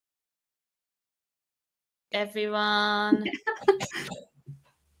everyone.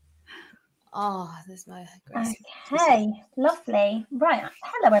 Oh, there's my Grace. Okay, lovely. Right.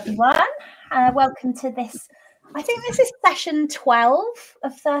 Hello, everyone. Welcome to this. I think this is session 12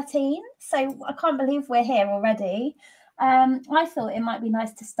 of 13. So I can't believe we're here already. I thought it might be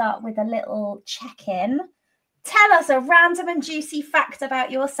nice to start with a little check-in. Tell us a random and juicy fact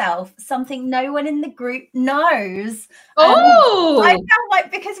about yourself, something no one in the group knows. I felt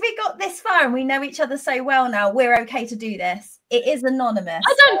like because we got this far and we know each other so well now, we're okay to do this. It is anonymous.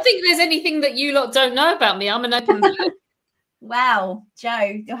 I don't think there's anything that you lot don't know about me. I'm an open book. Wow,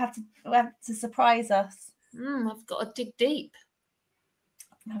 Joe, you'll have to surprise us. I've got to dig deep.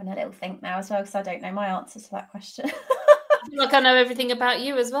 I'm having a little think now as well because I don't know my answer to that question. I feel like I know everything about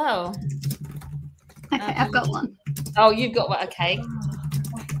you as well. Okay, I've got one. Oh, you've got one. Okay.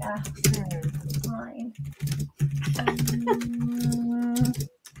 Fine.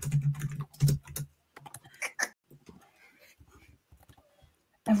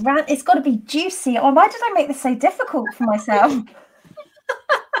 It's got to be juicy. Oh, why did I make this so difficult for myself?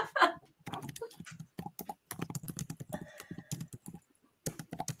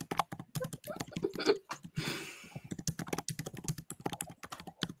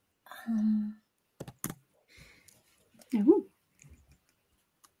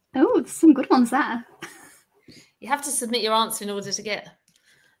 Oh, there's some good ones there. You have to submit your answer in order to get.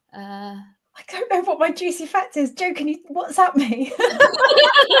 I don't know what my juicy fact is. Joe, can you WhatsApp me?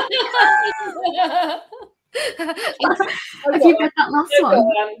 Have you read that last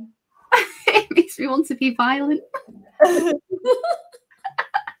one? It makes me want to be violent. Do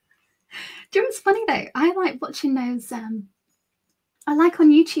you know what's funny though? I like watching those. I like on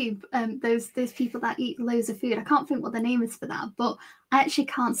YouTube those people that eat loads of food. I can't think what the name is for that, but I actually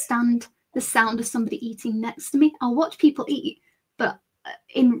can't stand the sound of somebody eating next to me. I'll watch people eat, but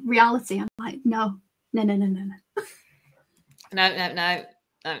in reality, I'm like, no. No.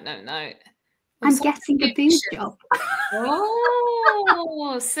 I'm getting a food job.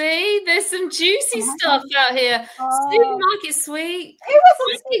 Oh, see, there's some juicy stuff out here. Supermarket sweet. Who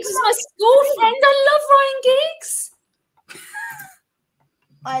was Giggs was my school friend. I love Ryan Giggs.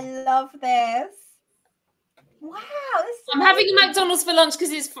 I love this. Wow. I'm having a McDonald's for lunch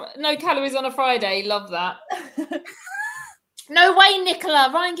because it's no calories on a Friday. Love that. No way,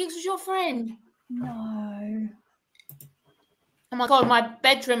 Nicola. Ryan Giggs was your friend. No. Oh my God, my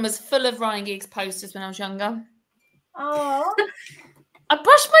bedroom was full of Ryan Giggs posters when I was younger. Oh. I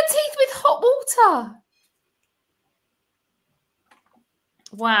brushed my teeth with hot water.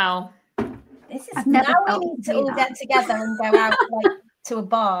 Wow. This is I've never now felt we need to to do all that. get together and go out like to a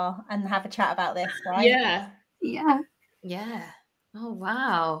bar and have a chat about this, right? Yeah. Oh,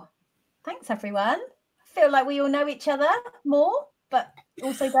 wow. Thanks, everyone. I feel like we all know each other more, but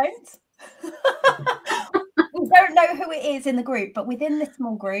also don't. We don't know who it is in the group, but within this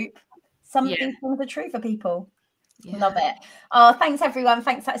small group, some of these things are true for people. Yeah. Love it. Oh, thanks, everyone.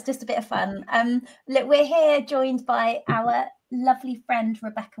 Thanks. That's just a bit of fun. Look, we're here joined by our lovely friend,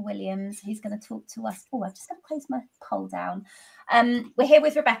 Rebecca Williams, who's going to talk to us. Oh, I've just got to close my poll down. We're here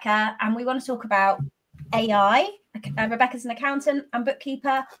with Rebecca, and we want to talk about AI. Rebecca's an accountant and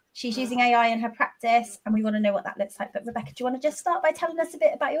bookkeeper. She's using AI in her practice, and we want to know what that looks like. But Rebecca, do you want to just start by telling us a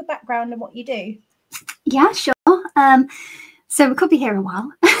bit about your background and what you do? Yeah, sure. So we could be here a while.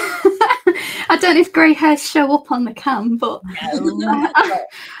 I don't know if grey hairs show up on the cam, but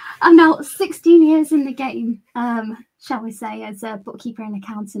I'm now 16 years in the game, shall we say, as a bookkeeper and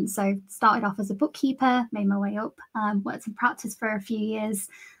accountant. So started off as a bookkeeper, made my way up, worked in practice for a few years,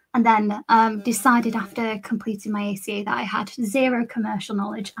 and then decided after completing my ACA that I had zero commercial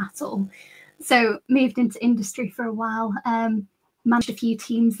knowledge at all. So moved into industry for a while, managed a few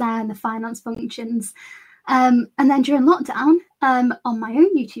teams there in the finance functions. And then during lockdown, on my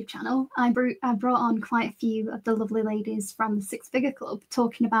own YouTube channel, I brought on quite a few of the lovely ladies from the Six Figure Club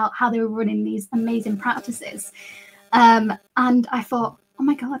talking about how they were running these amazing practices. And I thought, oh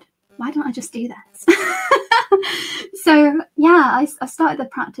my God, why don't I just do this? So yeah, I started the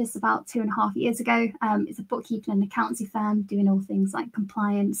practice about 2.5 years ago. It's a bookkeeping and accountancy firm doing all things like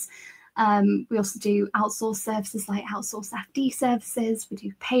compliance. We also do outsourced services like outsourced FD services. We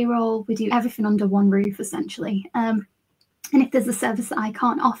do payroll. We do everything under one roof, essentially. And if there's a service that I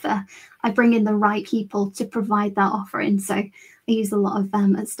can't offer, I bring in the right people to provide that offering. So I use a lot of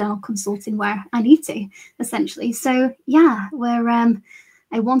external consulting where I need to, essentially. So yeah, we're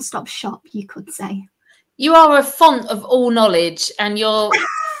a one-stop shop, you could say. You are a font of all knowledge, and you're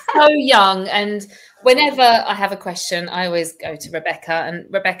so young. And whenever I have a question, I always go to Rebecca.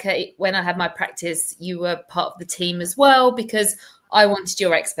 And Rebecca, when I had my practice, you were part of the team as well, because I wanted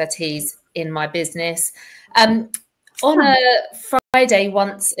your expertise in my business. On a Friday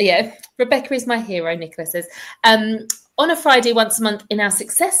once, Rebecca is my hero, Nicola says. On a Friday once a month in our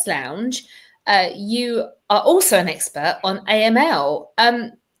Success Lounge, you are also an expert on AML.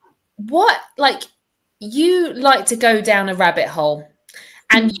 You like to go down a rabbit hole,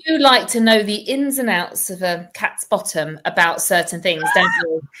 and you like to know the ins and outs of a cat's bottom about certain things, don't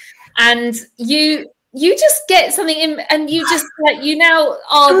you? And you just get something in, and you just you now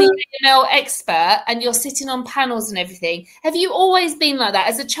are the AML expert, and you're sitting on panels and everything. Have you always been like that?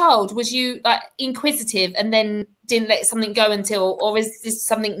 As a child, was you like inquisitive and then didn't let something go until, or is this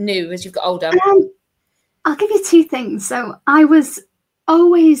something new as you've got older? I'll give you two things. So I was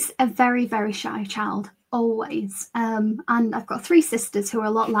always a very, very shy child, always. And I've got 3 sisters who are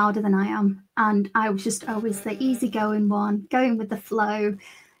a lot louder than I am. And I was just always the easygoing one, going with the flow.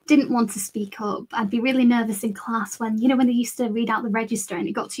 Didn't want to speak up. I'd be really nervous in class when they used to read out the register and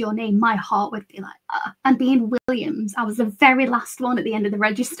it got to your name, my heart would be like, and being Williams, I was the very last one at the end of the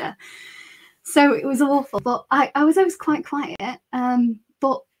register. So it was awful, but I was always quite quiet.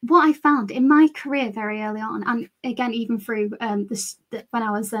 But what I found in my career very early on, and again, even through when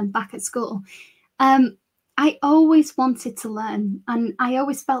I was back at school, I always wanted to learn, and I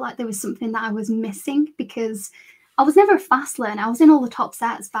always felt like there was something that I was missing, because I was never a fast learner. I was in all the top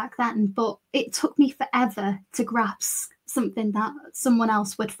sets back then, but it took me forever to grasp something that someone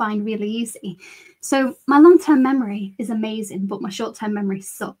else would find really easy. So my long-term memory is amazing, but my short-term memory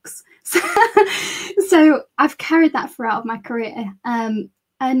sucks. So I've carried that throughout my career.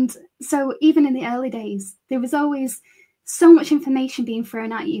 And so even in the early days, there was always so much information being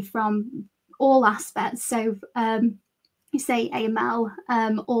thrown at you from all aspects. So you say AML,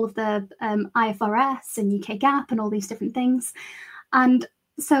 all of the IFRS and UK GAAP and all these different things. And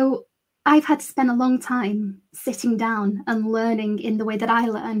so I've had to spend a long time sitting down and learning in the way that I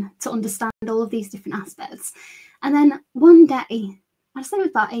learn to understand all of these different aspects. And then one day, I'd say it was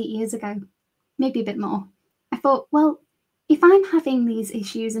about 8 years ago, maybe a bit more, I thought, well, if I'm having these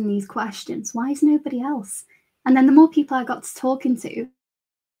issues and these questions, why is nobody else? And then the more people I got to talking to.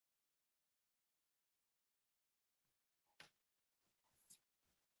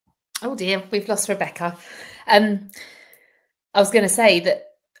 Oh dear, we've lost Rebecca. I was going to say that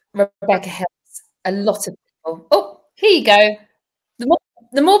Rebecca helps a lot of people. Oh, here you go.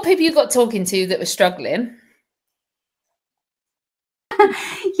 The more people you got talking to that were struggling.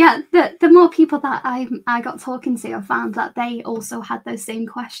 Yeah, the more people that I got talking to, I found that they also had those same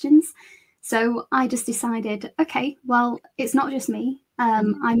questions. So I just decided, okay, well, it's not just me.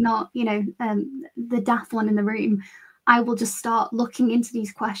 I'm not, the daft one in the room. I will just start looking into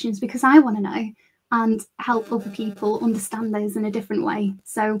these questions because I want to know and help other people understand those in a different way.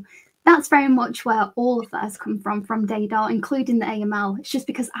 So that's very much where all of that has come from day dot, including the AML. It's just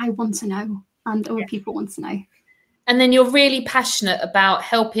because I want to know and other people want to know. And then you're really passionate about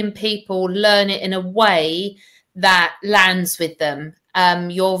helping people learn it in a way that lands with them.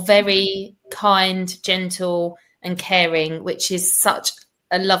 You're very kind, gentle, and caring, which is such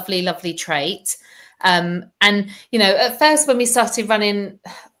a lovely, lovely trait. And, at first when we started running,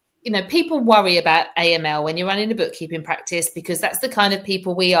 people worry about AML when you're running a bookkeeping practice, because that's the kind of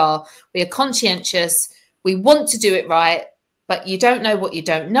people we are. We are conscientious. We want to do it right, but you don't know what you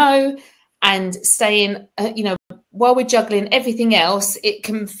don't know. And staying, while we're juggling everything else, it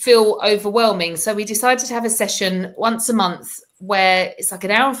can feel overwhelming. So we decided to have a session once a month where it's like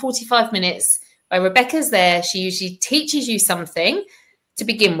an hour and 45 minutes where Rebecca's there. She usually teaches you something to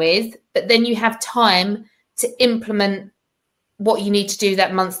begin with, but then you have time to implement what you need to do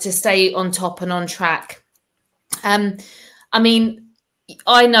that month to stay on top and on track. I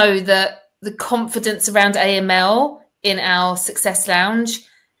know that the confidence around AML in our Success Lounge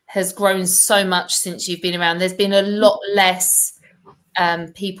has grown so much since you've been around. There's been a lot less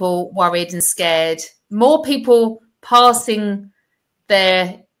people worried and scared, more people passing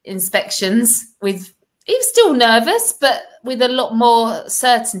their inspections with, even still nervous, but with a lot more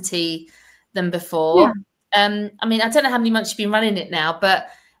certainty than before. Yeah. I don't know how many months you've been running it now, but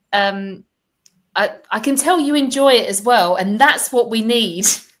I can tell you enjoy it as well. And that's what we need.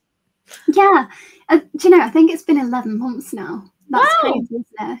 Yeah. Do you know, I think it's been 11 months now. That's crazy, isn't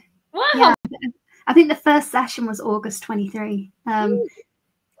it? Wow. Yeah. I think the first session was August 23.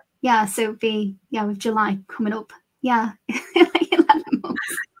 Yeah, so it'd be, with July coming up. Yeah, like 11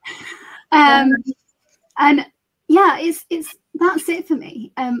 months. And yeah, it's that's it for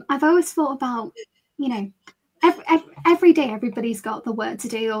me. I've always thought about, every day everybody's got the work to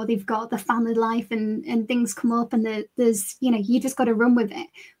do, or they've got the family life and things come up, and there's, you just got to run with it.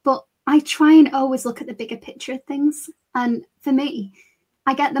 But I try and always look at the bigger picture of things. And for me,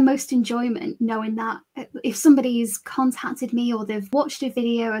 I get the most enjoyment knowing that if somebody's contacted me or they've watched a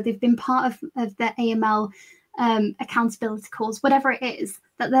video or they've been part of the AML accountability calls, whatever it is,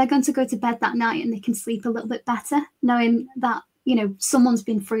 that they're going to go to bed that night and they can sleep a little bit better knowing that, you know, someone's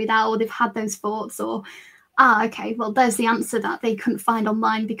been through that, or they've had those thoughts, or okay, well, there's the answer that they couldn't find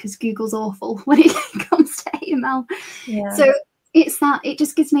online because Google's awful when it comes to AML. So it's that, it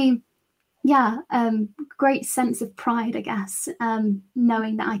just gives me great sense of pride, I guess,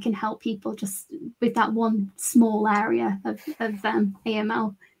 knowing that I can help people just with that one small area of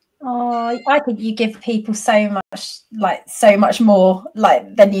AML. Oh, I think you give people so much more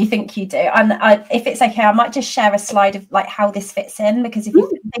than you think you do. And if it's okay, I might just share a slide of like how this fits in, because if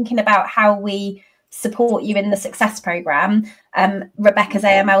you're thinking about how we support you in the success program, Rebecca's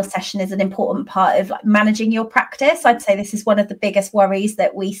AML session is an important part of like managing your practice. I'd say this is one of the biggest worries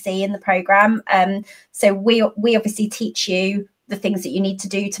that we see in the program. So we obviously teach you the things that you need to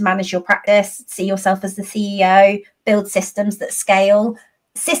do to manage your practice, see yourself as the CEO, build systems that scale,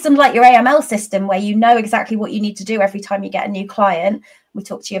 systems like your AML system where you know exactly what you need to do every time you get a new client. We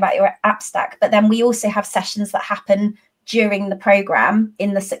talk to you about your app stack, but then we also have sessions that happen during the program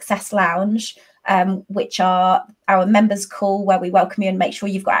in the Success Lounge, which are our members call, where we welcome you and make sure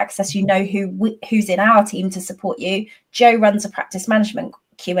you've got access. You know who's in our team to support you. Joe runs a practice management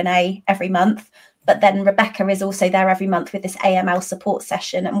Q&A every month, but then Rebecca is also there every month with this AML support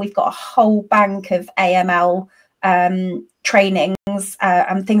session, and we've got a whole bank of AML trainings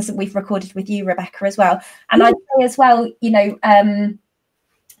and things that we've recorded with you, Rebecca, as well. And I'd say as well, you know,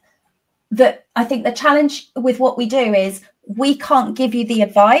 that I think the challenge with what we do is we can't give you the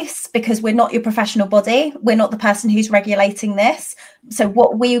advice because we're not your professional body. We're not the person who's regulating this. So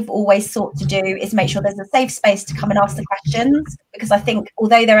what we've always sought to do is make sure there's a safe space to come and ask the questions, because I think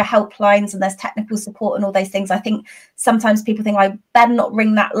although there are helplines and there's technical support and all those things, I think sometimes people think I better not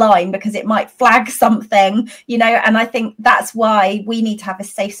ring that line because it might flag something, you know, and I think that's why we need to have a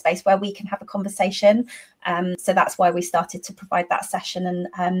safe space where we can have a conversation. So that's why we started to provide that session.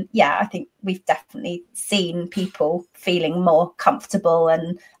 And yeah, I think we've definitely seen people feeling more comfortable,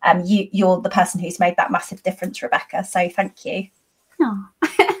 and you're the person who's made that massive difference, Rebecca. So thank you. Oh,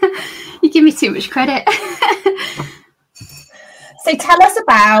 you give me too much credit. So tell us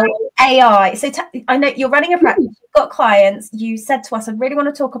about AI. So I know you're running a practice, you've got clients. You said to us, I really want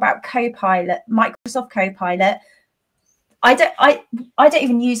to talk about Copilot, Microsoft Copilot. I don't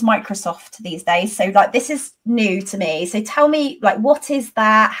even use Microsoft these days, so like this is new to me. So tell me, like, what is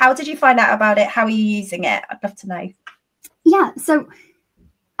that? How did you find out about it? How are you using it? I'd love to know. Yeah, so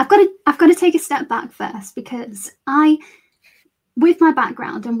I've got to take a step back first, because with my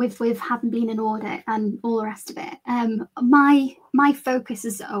background and with having been in audit and all the rest of it, my focus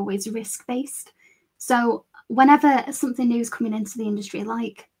is always risk-based. So whenever something new is coming into the industry,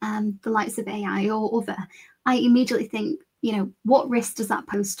 like the likes of AI or other, I immediately think, you know, what risk does that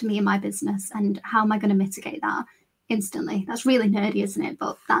pose to me and my business, and how am I going to mitigate that instantly? That's really nerdy, isn't it?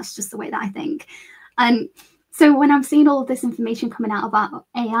 But that's just the way that I think. And so when I'm seeing all of this information coming out about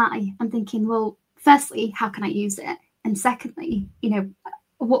AI, I'm thinking, well, firstly, how can I use it? And secondly, you know,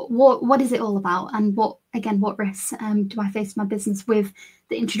 what is it all about? And what risks do I face in my business with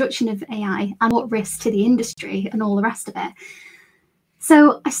the introduction of AI, and what risks to the industry and all the rest of it?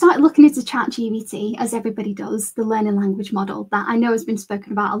 So I started looking into ChatGPT, as everybody does, the learning language model that I know has been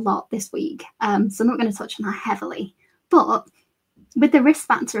spoken about a lot this week. So I'm not going to touch on that heavily. But with the risk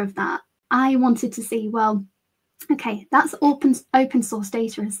factor of that, I wanted to see, well, okay, that's open source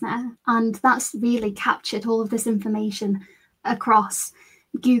data, isn't there? And that's really captured all of this information across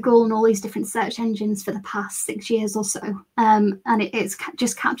Google and all these different search engines for the past 6 years or so. And it's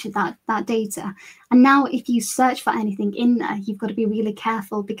just captured that data. And now if you search for anything in there, you've got to be really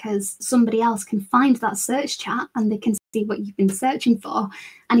careful, because somebody else can find that search chat and they can see what you've been searching for.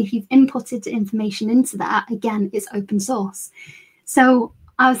 And if you've inputted information into that, again, it's open source. So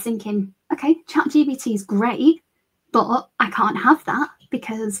I was thinking, okay, ChatGPT is great, but I can't have that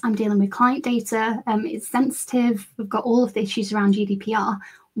because I'm dealing with client data. It's sensitive. We've got all of the issues around GDPR.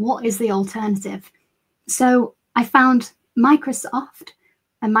 What is the alternative? So I found Microsoft,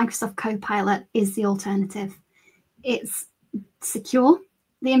 and Microsoft Copilot is the alternative. It's secure.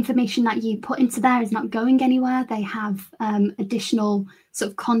 The information that you put into there is not going anywhere. They have additional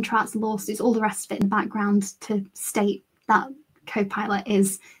sort of contracts, lawsuits, all the rest of it in the background to state that Copilot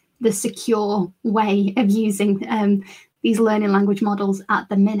is the secure way of using these learning language models at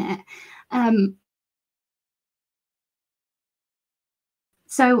the minute.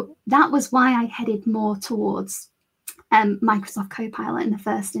 So that was why I headed more towards Microsoft Copilot in the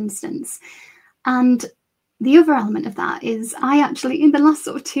first instance. And the other element of that is I actually, in the last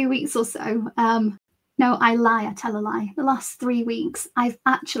sort of 2 weeks or so, no, I tell a lie. The last 3 weeks, I've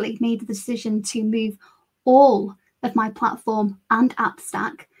actually made the decision to move all of my platform and app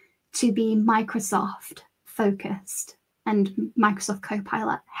stack to be Microsoft focused and Microsoft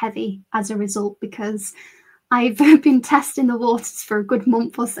Copilot heavy as a result, because I've been testing the waters for a good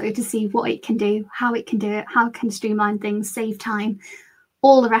month or so to see what it can do, how it can do it, how it can streamline things, save time,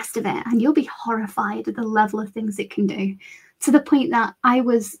 all the rest of it. And you'll be horrified at the level of things it can do, to the point that I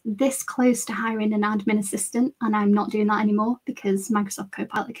was this close to hiring an admin assistant, and I'm not doing that anymore because Microsoft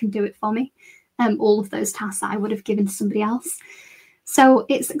Copilot can do it for me. All of those tasks that I would have given to somebody else. So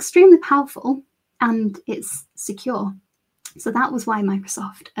it's extremely powerful and it's secure. So that was why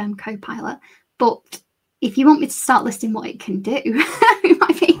Microsoft Copilot. But if you want me to start listing what it can do, we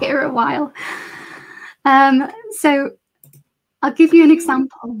might be here a while. So I'll give you an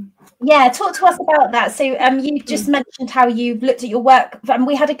example. Yeah, talk to us about that. So you just mentioned how you've looked at your work, and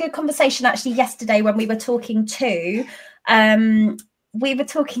we had a good conversation actually yesterday when we were talking to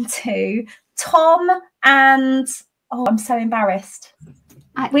Tom and I'm so embarrassed.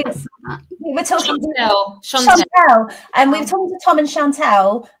 We were talking to Chantel, and we were talking to Tom and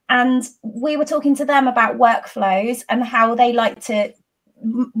Chantel, and we were talking to them about workflows and how they like to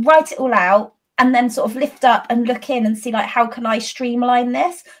write it all out and then sort of lift up and look in and see, like, how can I streamline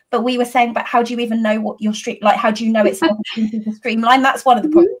this? But we were saying, but how do you even know what your how do you know it's an opportunity to streamline? That's one of the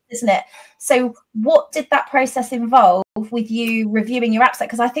problems, isn't it? So what did that process involve with you reviewing your app stack?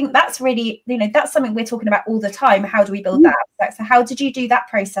 Because I think that's really, that's something we're talking about all the time. How do we build that app stack? So how did you do that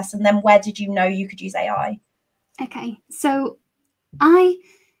process? And then where did you know you could use AI? Okay, so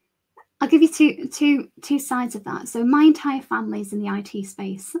I'll give you two sides of that. So my entire family is in the IT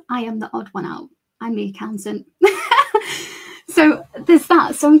space. I am the odd one out. I'm the accountant. So there's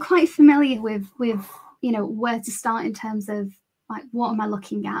that. So I'm quite familiar with where to start in terms of, like, what am I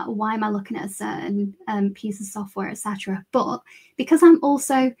looking at? Why am I looking at a certain piece of software, etc. But because I'm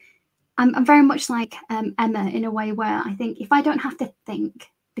very much like Emma in a way where I think if I don't have to think,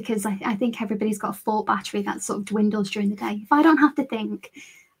 because I think everybody's got a full battery that sort of dwindles during the day. If I don't have to think,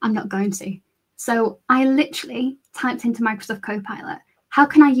 I'm not going to. So I literally typed into Microsoft Copilot, how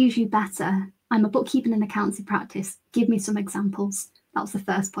can I use you better? I'm a bookkeeping and accounting practice. Give me some examples. That was the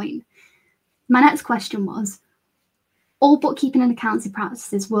first point. My next question was, all bookkeeping and accounting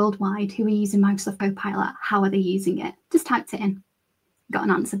practices worldwide who are using Microsoft Copilot, how are they using it? Just typed it in, got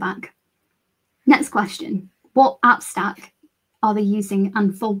an answer back. Next question, what app stack are they using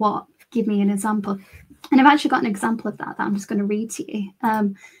and for what? Give me an example. And I've actually got an example of that I'm just going to read to you,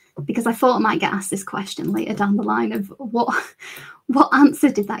 because I thought I might get asked this question later down the line of what answer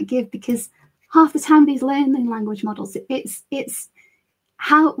did that give? Because half the time these learning language models, it's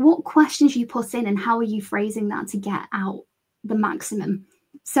what questions you put in and how are you phrasing that to get out the maximum.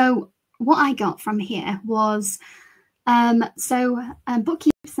 So what I got from here was,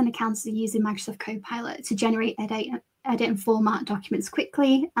 bookkeepers and accountants are using Microsoft Copilot to generate, edit and format documents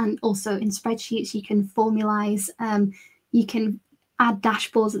quickly, and also in spreadsheets you can formalize, you can add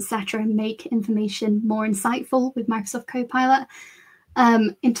dashboards, etc., and make information more insightful with Microsoft Copilot.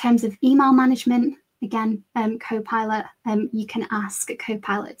 In terms of email management, again, Copilot, you can ask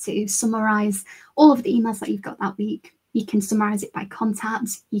Copilot to summarize all of the emails that you've got that week. You can summarize it by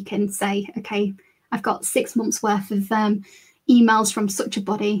contacts. You can say, okay, I've got 6 months worth of emails from such a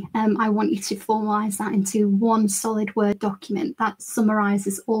body. I want you to formalize that into one solid Word document that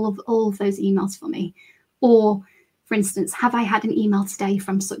summarizes all of those emails for me. Or, for instance, have I had an email today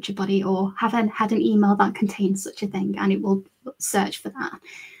from such a body, or have I had an email that contains such a thing, and it will search for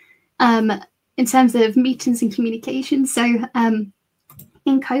that. In terms of meetings and communication, so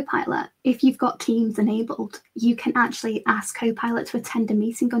in Copilot, if you've got Teams enabled, you can actually ask Copilot to attend a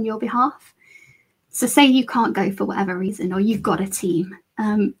meeting on your behalf. So say you can't go for whatever reason, or you've got a team.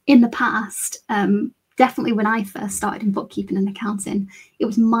 In the past, definitely when I first started in bookkeeping and accounting, it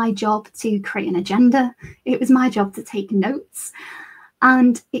was my job to create an agenda. It was my job to take notes.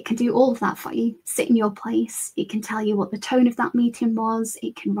 And it can do all of that for you, sit in your place. It can tell you what the tone of that meeting was.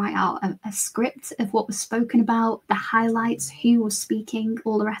 It can write out a script of what was spoken about, the highlights, who was speaking,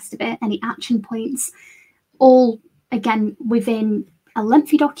 all the rest of it, any action points, all, again, within a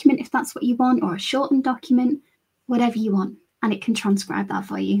lengthy document if that's what you want, or a shortened document, whatever you want. And it can transcribe that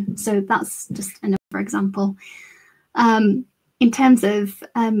for you. So that's just another example. In terms of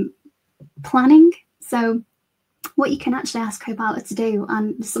planning, so what you can actually ask Copilot to do,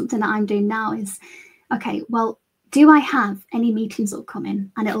 and something that I'm doing now is, okay, well, do I have any meetings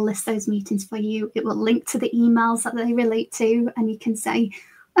upcoming? And it'll list those meetings for you. It will link to the emails that they relate to, and you can say,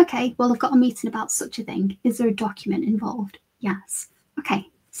 Okay, well, I've got a meeting about such a thing. Is there a document involved? Yes. Okay,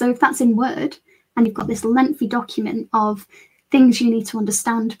 so if that's in Word and you've got this lengthy document of things you need to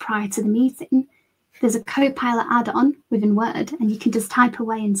understand prior to the meeting, there's a Copilot add-on within Word, and you can just type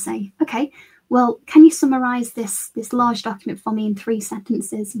away and say, okay, well, can you summarize this large document for me in 3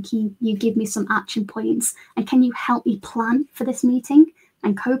 sentences? And can you give me some action points? And can you help me plan for this meeting?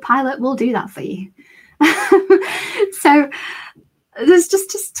 And Copilot will do that for you. So there's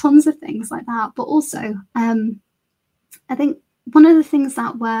just tons of things like that. But also, I think one of the things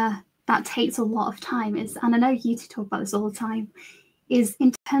that takes a lot of time is, and I know you two talk about this all the time, is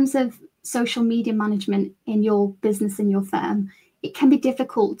in terms of social media management in your business, in your firm, it can be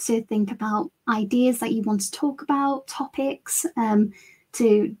difficult to think about ideas that you want to talk about, topics,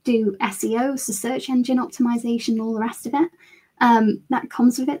 to do SEO, so search engine optimization, all the rest of it. That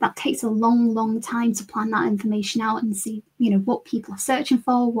comes with it. That takes a long time to plan that information out and see, what people are searching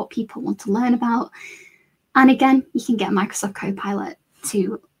for, what people want to learn about. And again, you can get Microsoft Copilot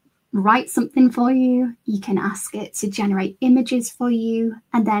to write something for you. You can ask it to generate images for you.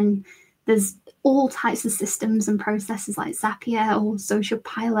 And then there's all types of systems and processes like Zapier or Social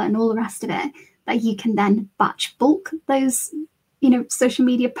Pilot and all the rest of it that you can then batch bulk those, social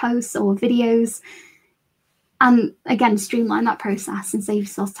media posts or videos. And again, streamline that process and save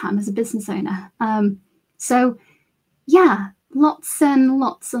yourself time as a business owner. So yeah, lots and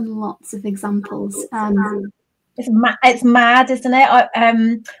lots of examples. It's mad, isn't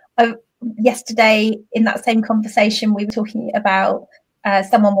it? Yesterday in that same conversation, we were talking about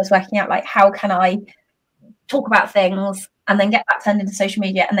someone was working out like, how can I talk about things and then get that turned into social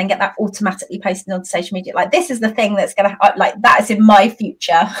media and then get that automatically posted onto social media. Like, this is the thing that's going to, like, that is in my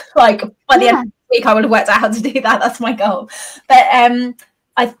future. Like, by the end of the week, I would have worked out how to do that. That's my goal. But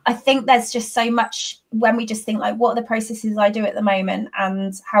I think there's just so much when we just think, like, what are the processes I do at the moment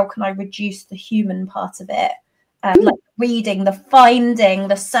and how can I reduce the human part of it? Like reading, the finding,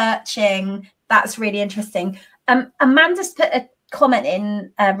 the searching. That's really interesting. Amanda's put a comment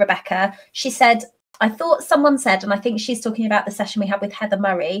in, Rebecca. She said, I thought someone said, and I think she's talking about the session we had with Heather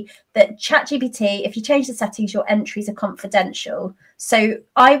Murray, that ChatGPT, if you change the settings, your entries are confidential. So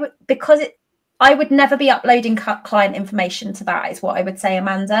I would never be uploading client information to that, is what I would say,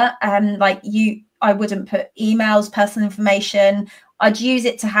 Amanda. I wouldn't put emails, personal information. I'd use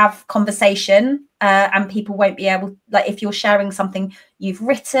it to have conversation, and people won't be able, like, if you're sharing something you've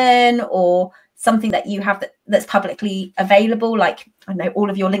written or something that you have that's publicly available, like, I know,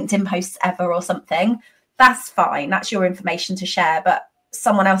 all of your LinkedIn posts ever or something, that's fine. That's your information to share, but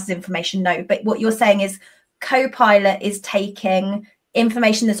someone else's information, no. But what you're saying is Copilot is taking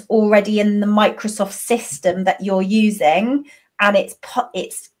information that's already in the Microsoft system that you're using, and it's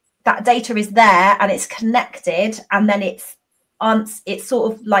that data is there and it's connected, and then it's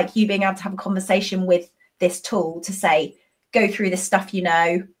sort of like you being able to have a conversation with this tool to say, go through this stuff,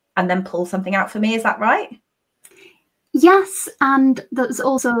 and then pull something out for me. Is that right? Yes, and there's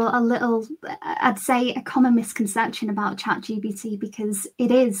also a little, I'd say, a common misconception about ChatGPT, because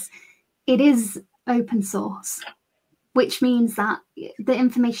it is open source, which means that the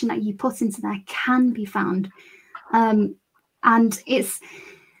information that you put into there can be found, and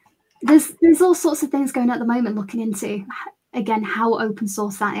there's all sorts of things going on at the moment, looking into, again, how open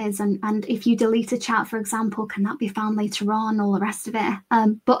source that is, and if you delete a chat, for example, can that be found later on, all the rest of it.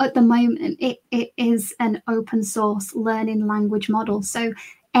 But at the moment, it is an open source learning language model. So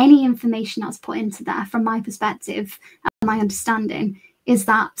any information that's put into there, from my perspective and my understanding, is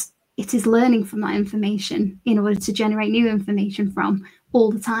that it is learning from that information in order to generate new information from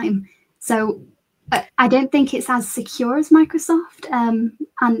all the time. So I don't think it's as secure as Microsoft,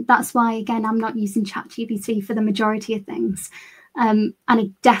 and that's why, again, I'm not using ChatGPT for the majority of things, and I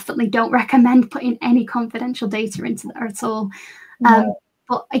definitely don't recommend putting any confidential data into there at all. No.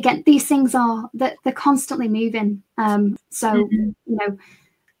 But again, these things they're constantly moving, so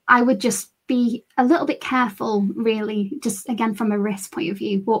I would just be a little bit careful, really, just again from a risk point of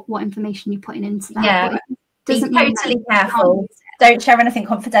view, what information you're putting into that. Yeah, be totally careful. Don't share anything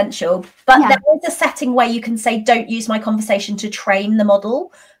confidential, but there is a setting where you can say, don't use my conversation to train the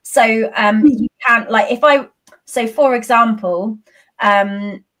model. So you can't, like, for example,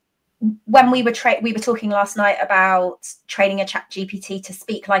 when we were talking last night about training a ChatGPT to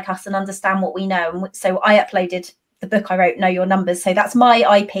speak like us and understand what we know. And so I uploaded the book I wrote, Know Your Numbers. So that's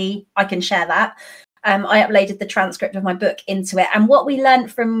my IP. I can share that. I uploaded the transcript of my book into it. And what we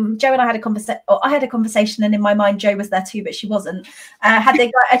learned from Joe and I had a conversation, or I had a conversation, and in my mind, Joe was there too, but she wasn't. Had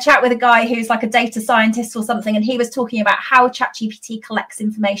a chat with a guy who's like a data scientist or something, and he was talking about how ChatGPT collects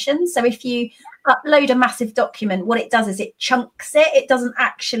information. So if you upload a massive document, what it does is it chunks it. It doesn't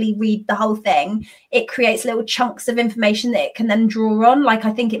actually read the whole thing. It creates little chunks of information that it can then draw on. Like,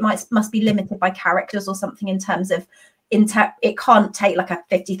 I think it must be limited by characters or something in terms of it can't take like a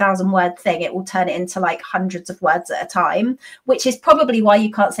 50,000 word thing. It will turn it into like hundreds of words at a time, which is probably why you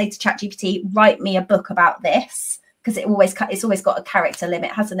can't say to ChatGPT, write me a book about this, because it's always got a character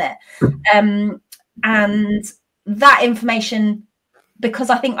limit, hasn't it? And that information, because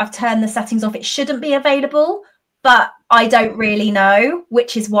I think I've turned the settings off, it shouldn't be available, but I don't really know,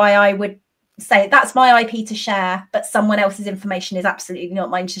 which is why I would say that's my IP to share, but someone else's information is absolutely not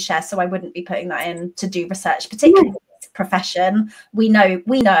mine to share. So I wouldn't be putting that in to do research, particularly in this profession. We know,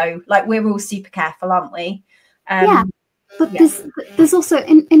 like, we're all super careful, aren't we? But there's also,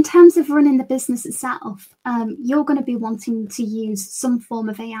 in terms of running the business itself, you're going to be wanting to use some form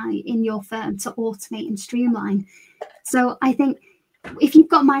of AI in your firm to automate and streamline. So I think if you've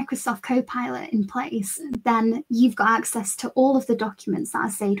got Microsoft Copilot in place, then you've got access to all of the documents that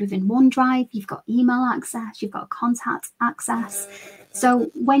are saved within OneDrive. You've got email access, you've got contact access. So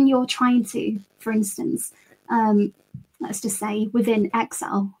when you're trying to, for instance, let's just say within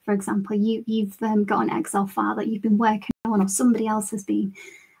Excel, for example, you've got an Excel file that you've been working on, or somebody else has been,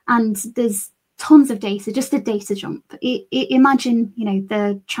 and there's tons of data, just a data dump. Imagine,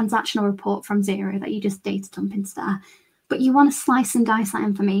 the transactional report from zero that you just data dump into there. But you want to slice and dice that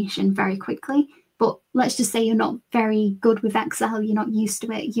information very quickly. But let's just say you're not very good with Excel, you're not used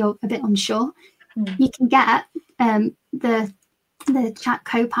to it, you're a bit unsure. You can get the Chat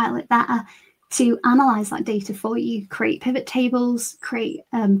Copilot there to analyze that data for you, create pivot tables, create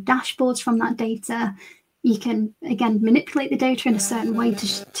dashboards from that data. You can, again, manipulate the data in a certain way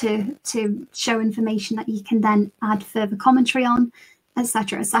to show information that you can then add further commentary on,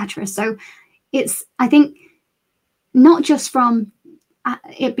 etc., etc. So it's, I think, not just from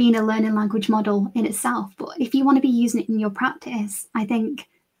it being a learning language model in itself, but if you want to be using it in your practice, I think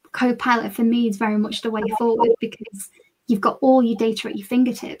Copilot for me is very much the way forward, because you've got all your data at your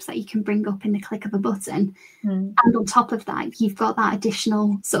fingertips that you can bring up in the click of a button. And on top of that, you've got that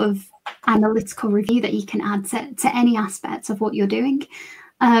additional sort of analytical review that you can add to any aspect of what you're doing.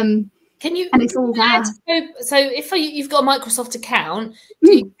 Can you? And it's all there. So if you've got a Microsoft account, how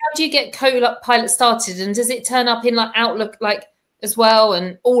do you get Copilot started? And does it turn up in like Outlook as well,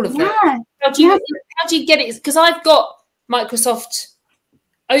 and all of that? How do you get it? Because I've got Microsoft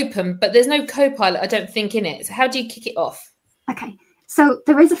open, but there's no Copilot, I don't think, in it. So how do you kick it off? Okay, so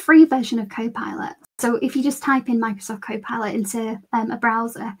there is a free version of Copilot. So if you just type in Microsoft Copilot into a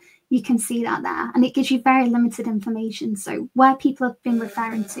browser, you can see that there, and it gives you very limited information. So where people have been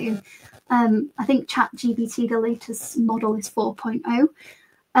referring to, I think ChatGPT, the latest model is 4.0.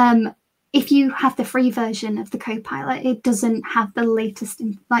 If you have the free version of the Copilot, it doesn't have the latest,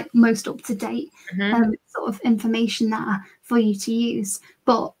 most up-to-date sort of information there for you to use.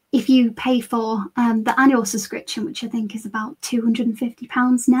 But if you pay for the annual subscription, which I think is about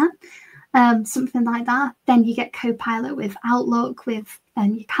 £250 net, something like that, then you get Copilot with Outlook, with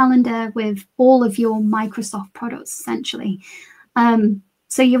your calendar, with all of your Microsoft products, essentially.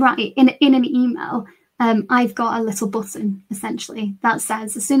 So you're right, in an email, I've got a little button, essentially, that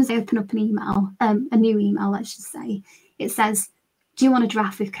says, as soon as I open up an email, a new email, let's just say, it says, do you want to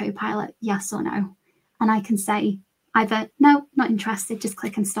draft with Copilot, yes or no? And I can say either, no, not interested, just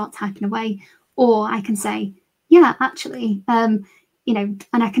click and start typing away. Or I can say, yeah, actually, and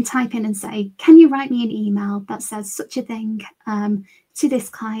I can type in and say, can you write me an email that says such a thing to this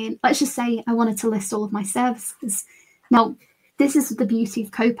client? Let's just say I wanted to list all of my services. Now, this is the beauty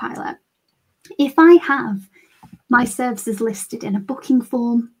of Copilot. If I have my services listed in a booking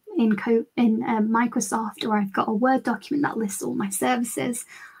form in Microsoft, or I've got a Word document that lists all my services,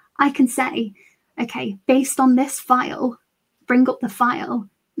 I can say, okay, based on this file, bring up the file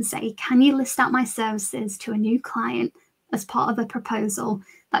and say, can you list out my services to a new client as part of a proposal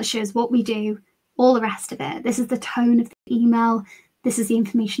that shows what we do, all the rest of it. This is the tone of the email. This is the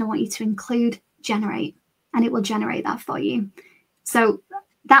information I want you to include, generate, and it will generate that for you. So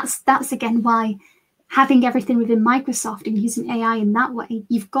that's again why having everything within Microsoft and using AI in that way,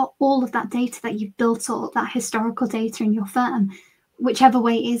 you've got all of that data that you've built up, that historical data in your firm, whichever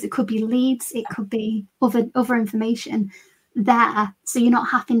way it is. It could be leads, it could be other information there. So you're not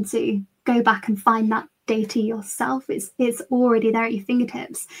having to go back and find that data yourself. It's already there at your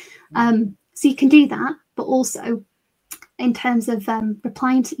fingertips. So you can do that, but also in terms of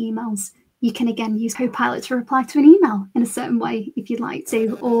replying to emails, you can again use Copilot to reply to an email in a certain way if you'd like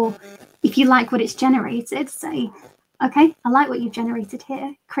to, or if you like what it's generated, say, okay, I like what you've generated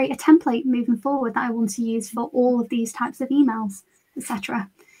here. Create a template moving forward that I want to use for all of these types of emails, etc.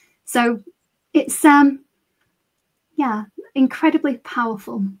 So it's yeah, incredibly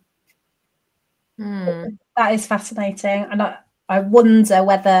powerful. That is fascinating, and I wonder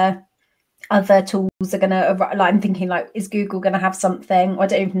whether other tools are going to, like, I'm thinking, like, is Google going to have something? Or I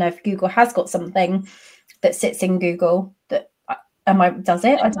don't even know if Google has got something that sits in Google that does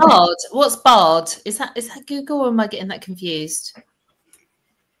it? Bard. What's Bard? Is that Google, or am I getting that confused?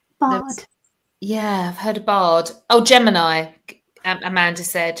 Bard. Yeah, I've heard of Bard. Oh, Gemini. Amanda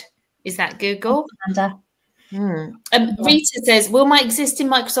said, is that Google? Amanda. Rita says, will my existing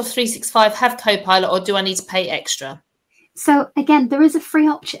Microsoft 365 have Copilot, or do I need to pay extra? So again, there is a free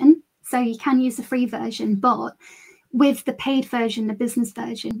option, so you can use the free version, but with the paid version, the business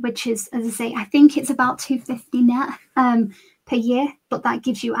version, which is, as I say, I think it's about $250 net per year, but that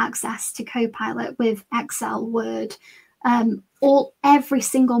gives you access to Copilot with Excel, Word, every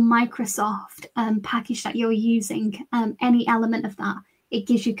single Microsoft package that you're using, any element of that, it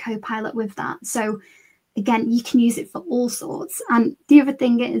gives you Copilot with that. So again, you can use it for all sorts. And the other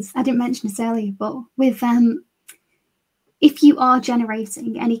thing is, I didn't mention this earlier, but with if you are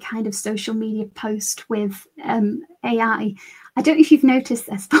generating any kind of social media post with AI, I don't know if you've noticed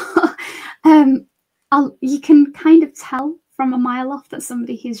this, but you can kind of tell from a mile off that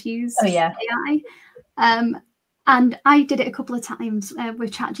somebody has used AI. And I did it a couple of times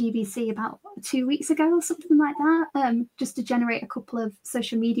with ChatGPT about 2 weeks ago or something like that, just to generate a couple of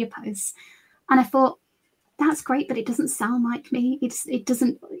social media posts. And I thought, that's great, but it doesn't sound like me. It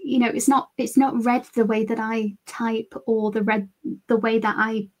doesn't, you know, it's not read the way that I type, or the way that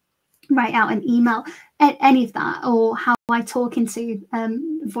I write out an email, any of that, or how I talk into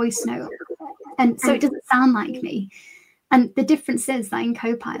voice note. And so it doesn't sound like me. And the difference is that in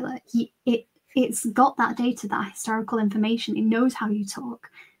Copilot, it's got that data, that historical information. It knows how you talk.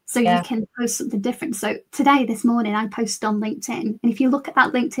 So you can post something different. So this morning, I posted on LinkedIn. And if you look at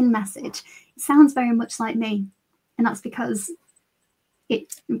that LinkedIn message, it sounds very much like me. And that's because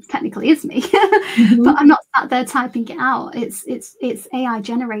it technically is me. But I'm not sat there typing it out. It's AI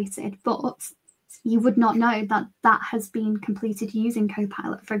generated, but you would not know that has been completed using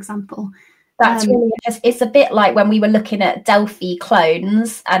Copilot, for example. That's really interesting. It's a bit like when we were looking at Delphi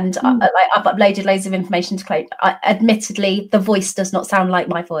clones, and I've uploaded loads of information to clone. Admittedly, the voice does not sound like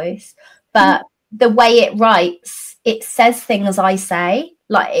my voice, but the way it writes, it says things I say.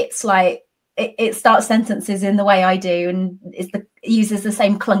 It starts sentences in the way I do, and uses the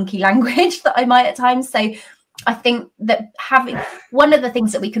same clunky language that I might at times. So I think that having one of the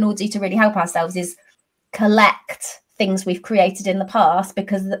things that we can all do to really help ourselves is collect things we've created in the past,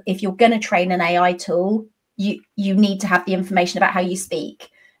 because if you're going to train an AI tool, you need to have the information about how you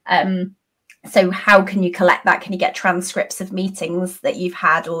speak. So how can you collect that? Can you get transcripts of meetings that you've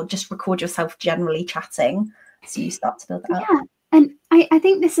had, or just record yourself generally chatting, so you start to build that up? And I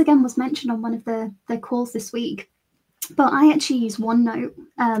think this again was mentioned on one of the calls this week, but I actually use OneNote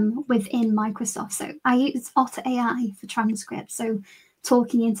within Microsoft. So I use Otter AI for transcripts, so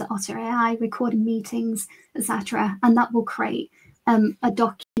talking into Otter AI, recording meetings, etc., and that will create a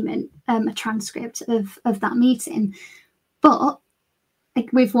document, a transcript of that meeting. But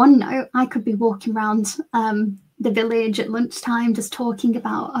like with OneNote, I could be walking around the village at lunchtime just talking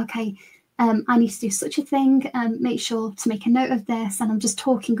about, okay, I need to do such a thing, make sure to make a note of this, and I'm just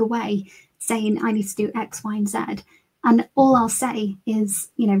talking away saying I need to do X, Y, and Z. And all I'll say is,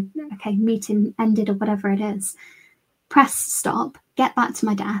 you know, okay, meeting ended, or whatever it is. Press stop, get back to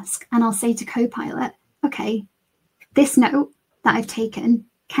my desk, and I'll say to Copilot, okay, this note that I've taken,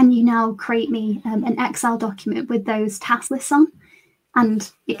 can you now create me an Excel document with those task lists on?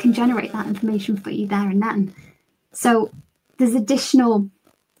 And it can generate that information for you there and then. So there's additional,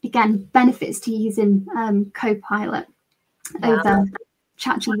 again, benefits to using Copilot over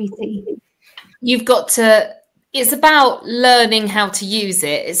ChatGPT. You've got to, it's about learning how to use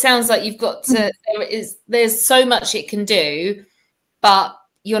it. It sounds like you've got to, there's so much it can do, but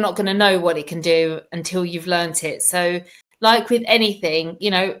you're not going to know what it can do until you've learnt it. So like with anything, you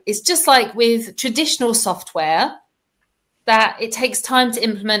know, it's just like with traditional software, that it takes time to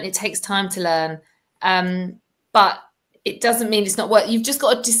implement, it takes time to learn. But it doesn't mean it's not work. You've just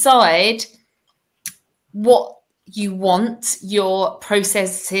got to decide what you want your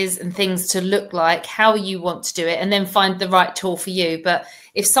processes and things to look like, how you want to do it, and then find the right tool for you. But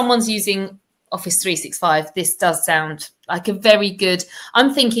if someone's using Office 365, this does sound like a very good,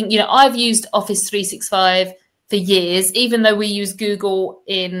 I'm thinking, you know, I've used Office 365 for years, even though we use Google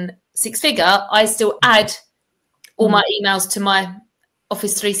in six figure, I still add all my emails to my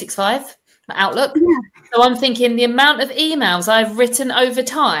Office 365, my Outlook. So I'm thinking the amount of emails I've written over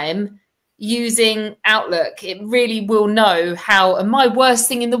time using Outlook, it really will know how. And my worst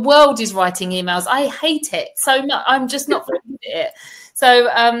thing in the world is writing emails. I hate it so much. I'm just not very good at it. So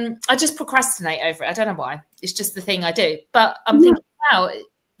I just procrastinate over it. I don't know why. It's just the thing I do. But I'm thinking, wow,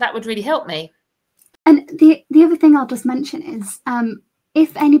 that would really help me. And the other thing I'll just mention is,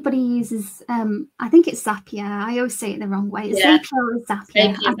 if anybody uses, I think it's Zapier. I always say it the wrong way. It's Zapier or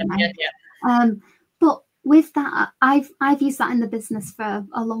Zapier. But with that, I've used that in the business for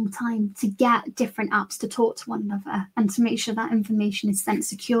a long time to get different apps to talk to one another and to make sure that information is sent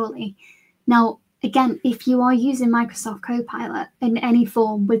securely. Now, again, if you are using Microsoft Copilot in any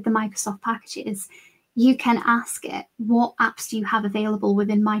form with the Microsoft packages, you can ask it, what apps do you have available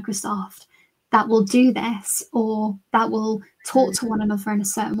within Microsoft that will do this, or that will talk to one another in a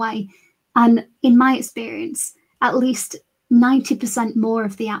certain way? And in my experience, at least 90% more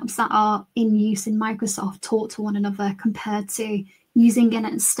of the apps that are in use in Microsoft talk to one another compared to using an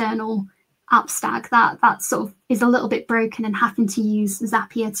external app stack that sort of is a little bit broken and having to use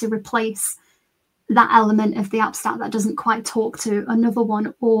Zapier to replace that element of the app stack that doesn't quite talk to another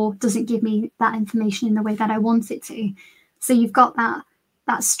one or doesn't give me that information in the way that I want it to. So you've got that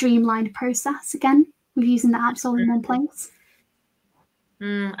streamlined process again with using the apps all in one place.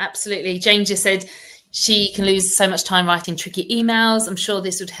 Absolutely. Jane just said she can lose so much time writing tricky emails. I'm sure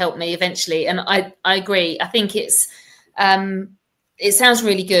this would help me eventually. And I agree. I think it's it sounds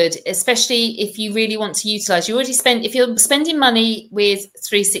really good, especially if you really want to utilize. If you're spending money with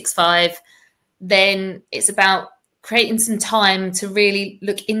 365, then it's about creating some time to really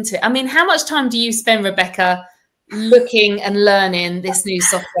look into it. I mean, how much time do you spend, Rebecca, looking and learning this new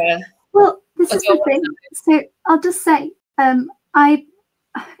software? Well, this is the thing. So I'll just say, I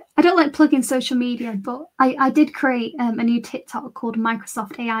don't like plugging social media, but I did create a new TikTok called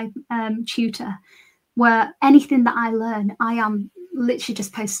Microsoft AI Tutor, where anything that I learn, I am literally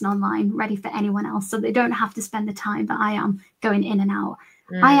just posting online, ready for anyone else, so they don't have to spend the time that I am going in and out.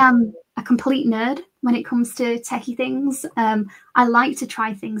 I am a complete nerd when it comes to techie things. I like to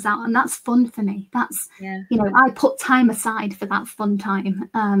try things out, and that's fun for me. That's, I put time aside for that fun time.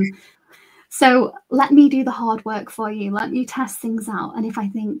 So let me do the hard work for you. Let me test things out. And if I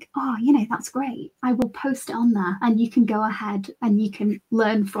think, that's great, I will post it on there, and you can go ahead and you can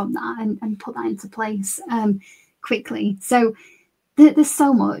learn from that and put that into place quickly. So there's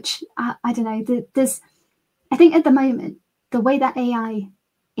so much. I don't know. I think at the moment, the way that AI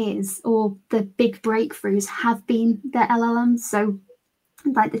is, or the big breakthroughs have been the LLMs, so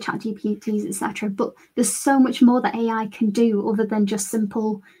like the ChatGPTs, etc. But there's so much more that AI can do other than just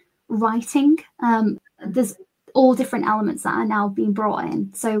simple writing. There's all different elements that are now being brought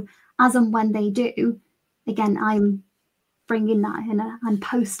in. So as and when they do, again, I'm bringing that in and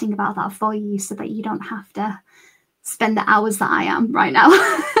posting about that for you, so that you don't have to spend the hours that I am right now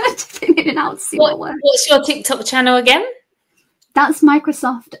just in and out to see what works. What's your TikTok channel again? That's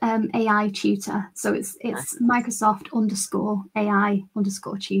Microsoft AI Tutor. So it's Microsoft _AI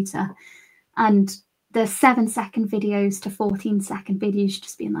 _tutor. And the 7-second videos to 14-second videos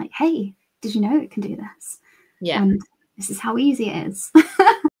just being like, hey, did you know it can do this? Yeah. And this is how easy it is.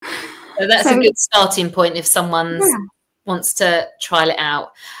 So that's a good starting point if someone wants to trial it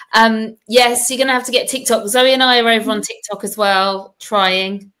out. Yes, you're going to have to get TikTok. Zoe and I are over on TikTok as well,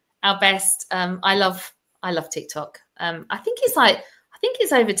 trying our best. I love TikTok. I think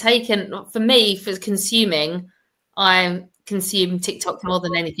it's overtaken for me for consuming. I consume TikTok more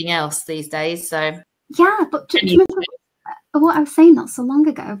than anything else these days. So yeah, but do you remember what I was saying not so long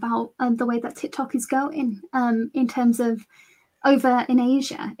ago about the way that TikTok is going in terms of over in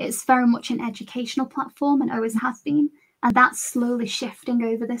Asia? It's very much an educational platform and always has been, and that's slowly shifting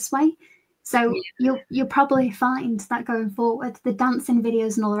over this way. So you'll probably find that going forward, the dancing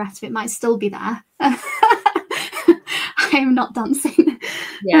videos and all the rest of it might still be there. I am not dancing.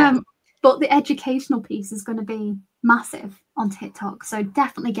 But the educational piece is going to be massive on TikTok. So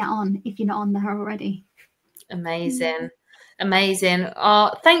definitely get on if you're not on there already. Amazing.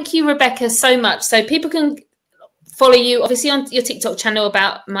 Thank you, Rebecca, so much. So people can follow you, obviously, on your TikTok channel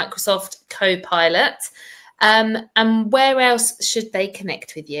about Microsoft Copilot. And where else should they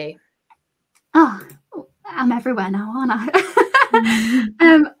connect with you? Oh, I'm everywhere now, aren't I?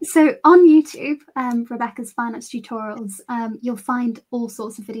 So on YouTube, Rebecca's Finance Tutorials, you'll find all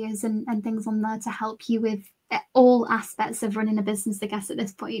sorts of videos and things on there to help you with all aspects of running a business, I guess, at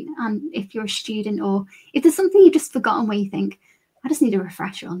this point. And if you're a student, or if there's something you've just forgotten where you think, I just need a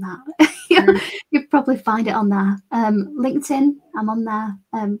refresher on that. You'll probably find it on there. LinkedIn, I'm on there.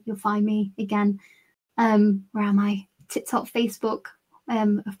 You'll find me again. Where am I? TikTok, Facebook,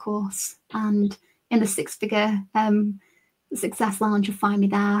 of course, and in the Six Figure Success Lounge, you'll find me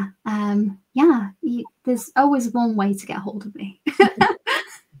there. There's always one way to get hold of me.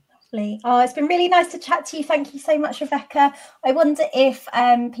 Oh, it's been really nice to chat to you. Thank you so much, Rebecca. I wonder if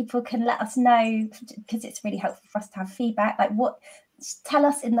people can let us know, because it's really helpful for us to have feedback, like tell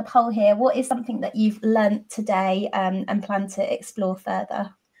us in the poll here, what is something that you've learnt today and plan to explore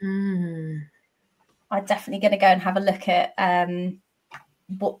further? I'm definitely going to go and have a look at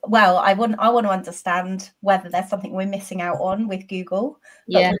I want to understand whether there's something we're missing out on with Google.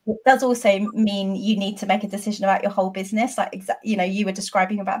 But it does also mean you need to make a decision about your whole business. Like, you were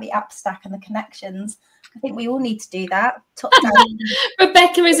describing about the app stack and the connections. I think we all need to do that. Top down.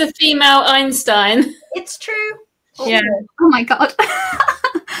 Rebecca is a female Einstein. It's true. Yeah. Oh my God.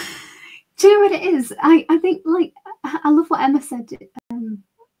 Do you know what it is? I think, like, I love what Emma said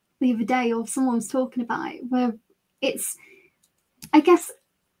the other day, or someone was talking about it, where it's, I guess,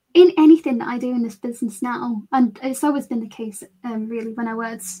 in anything that I do in this business now, and it's always been the case, really, when I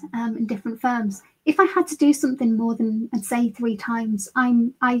worked in different firms, if I had to do something more than, I'd say, 3 times,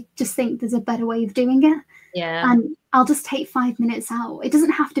 I just think there's a better way of doing it. Yeah. And I'll just take 5 minutes out. It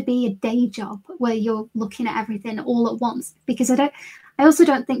doesn't have to be a day job where you're looking at everything all at once, because I also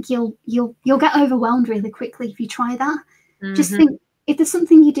don't think you'll get overwhelmed really quickly if you try that. Just think, if there's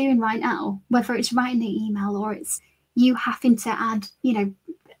something you're doing right now, whether it's writing an email or it's you having to add,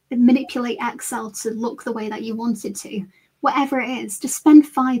 manipulate Excel to look the way that you want it to, whatever it is, just spend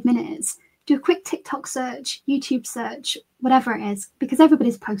 5 minutes, do a quick TikTok search, YouTube search, whatever it is, because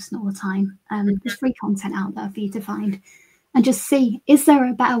everybody's posting all the time. There's free content out there for you to find, and just see, is there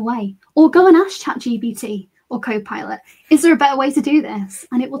a better way? Or go and ask ChatGPT or Copilot, is there a better way to do this?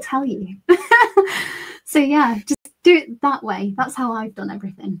 And it will tell you. So yeah, just do it that way. That's how I've done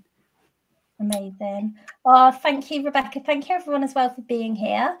everything. Amazing. Oh, thank you, Rebecca. Thank you, everyone, as well, for being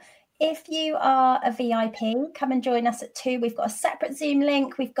here. If you are a VIP, come and join us at 2. We've got a separate Zoom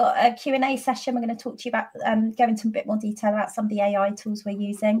link. We've got a Q&A session. We're going to talk to you about, go into a bit more detail about some of the AI tools we're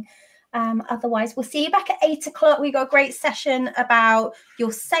using. Otherwise, we'll see you back at 8 o'clock. We've got a great session about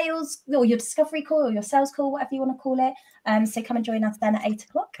your sales, or your discovery call, or your sales call, whatever you want to call it. So come and join us then at 8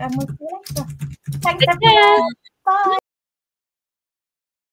 o'clock, and we'll see you later. Thanks, everyone. Bye.